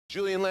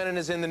Julian Lennon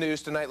is in the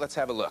news tonight. Let's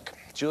have a look.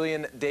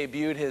 Julian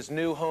debuted his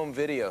new home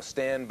video,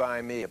 Stand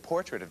By Me, a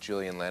portrait of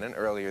Julian Lennon,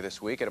 earlier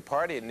this week at a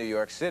party in New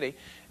York City.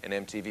 And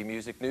MTV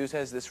Music News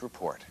has this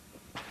report.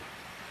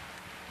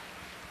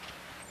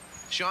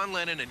 Sean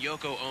Lennon and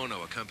Yoko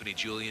Ono accompanied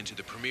Julian to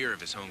the premiere of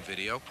his home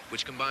video,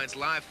 which combines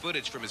live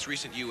footage from his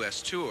recent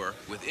U.S. tour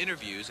with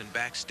interviews and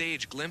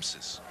backstage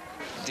glimpses.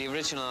 The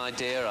original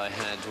idea I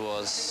had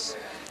was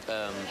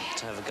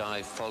to have a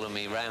guy follow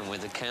me around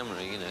with a camera,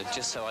 you know,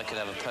 just so I could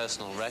have a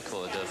personal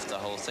record of the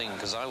whole thing,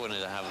 because I wanted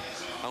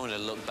to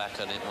look back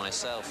at it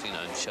myself, you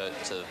know, and show it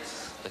to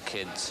the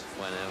kids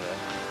whenever.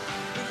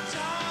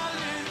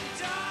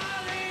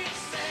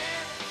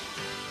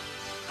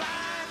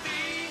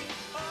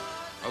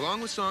 Along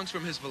with songs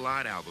from his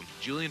Velvet album,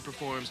 Julian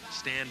performs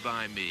Stand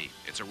By Me.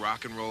 It's a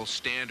rock and roll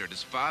standard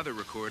his father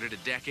recorded a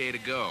decade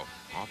ago,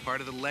 all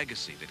part of the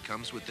legacy that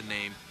comes with the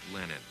name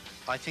Lennon.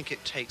 I think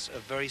it takes a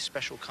very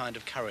special kind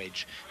of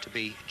courage to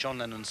be John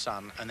Lennon's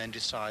son and then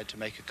decide to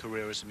make a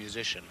career as a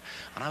musician.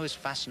 And I was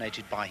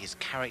fascinated by his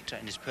character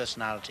and his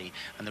personality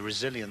and the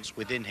resilience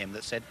within him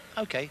that said,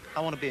 okay,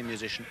 I want to be a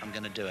musician, I'm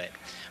going to do it.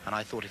 And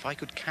I thought if I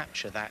could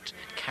capture that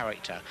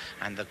character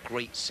and the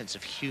great sense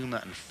of humor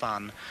and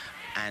fun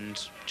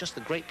and just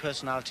the great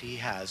personality he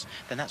has,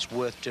 then that's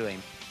worth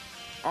doing.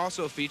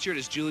 Also featured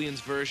is Julian's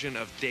version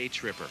of Day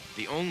Tripper,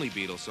 the only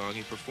Beatles song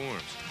he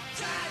performs.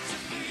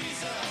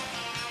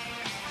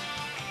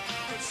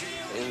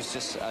 It was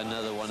just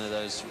another one of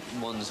those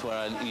ones where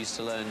I used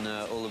to learn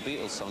all the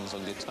Beatles songs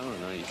on guitar,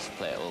 and I used to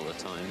play it all the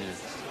time, you know,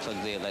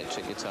 plug the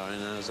electric guitar in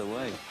and I was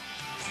away.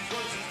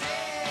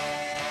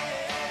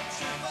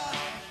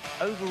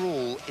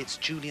 Overall, it's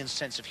Julian's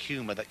sense of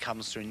humour that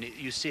comes through. And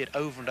you see it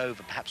over and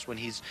over, perhaps when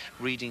he's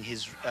reading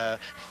his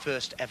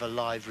first ever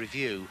live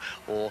review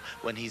or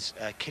when he's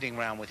kidding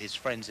around with his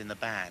friends in the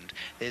band.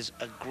 There's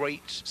a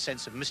great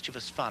sense of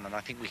mischievous fun, and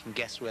I think we can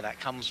guess where that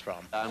comes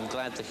from. I'm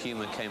glad the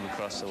humour came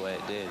across the way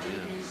it did, you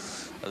know.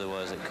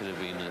 Otherwise, it could have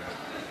been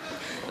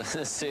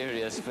a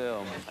serious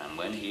film. And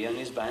when he and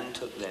his band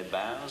took their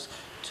bows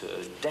to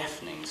a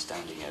deafening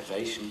standing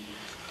ovation,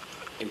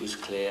 it was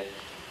clear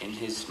in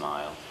his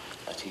smile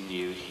that he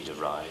knew he'd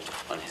arrived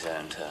on his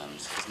own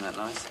terms. Isn't that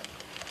nice?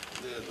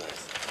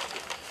 Nice.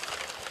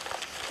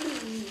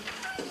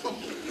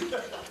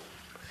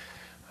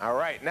 All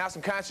right, now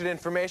some concert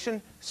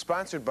information,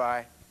 sponsored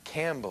by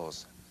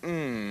Campbell's Motley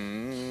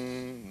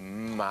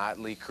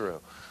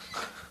Crue.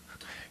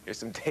 Here's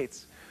some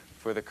dates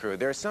for the crew.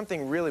 There's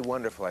something really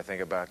wonderful, I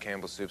think, about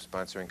Campbell's Soup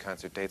sponsoring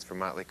concert dates for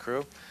Motley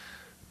Crue.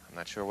 I'm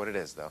not sure what it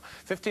is, though.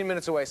 15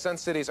 minutes away, Sun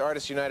City's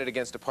Artists United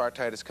Against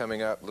Apartheid is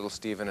coming up. Little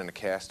Steven and a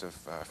cast of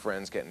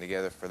friends getting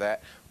together for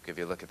that. We'll give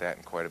you a look at that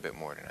and quite a bit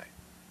more tonight.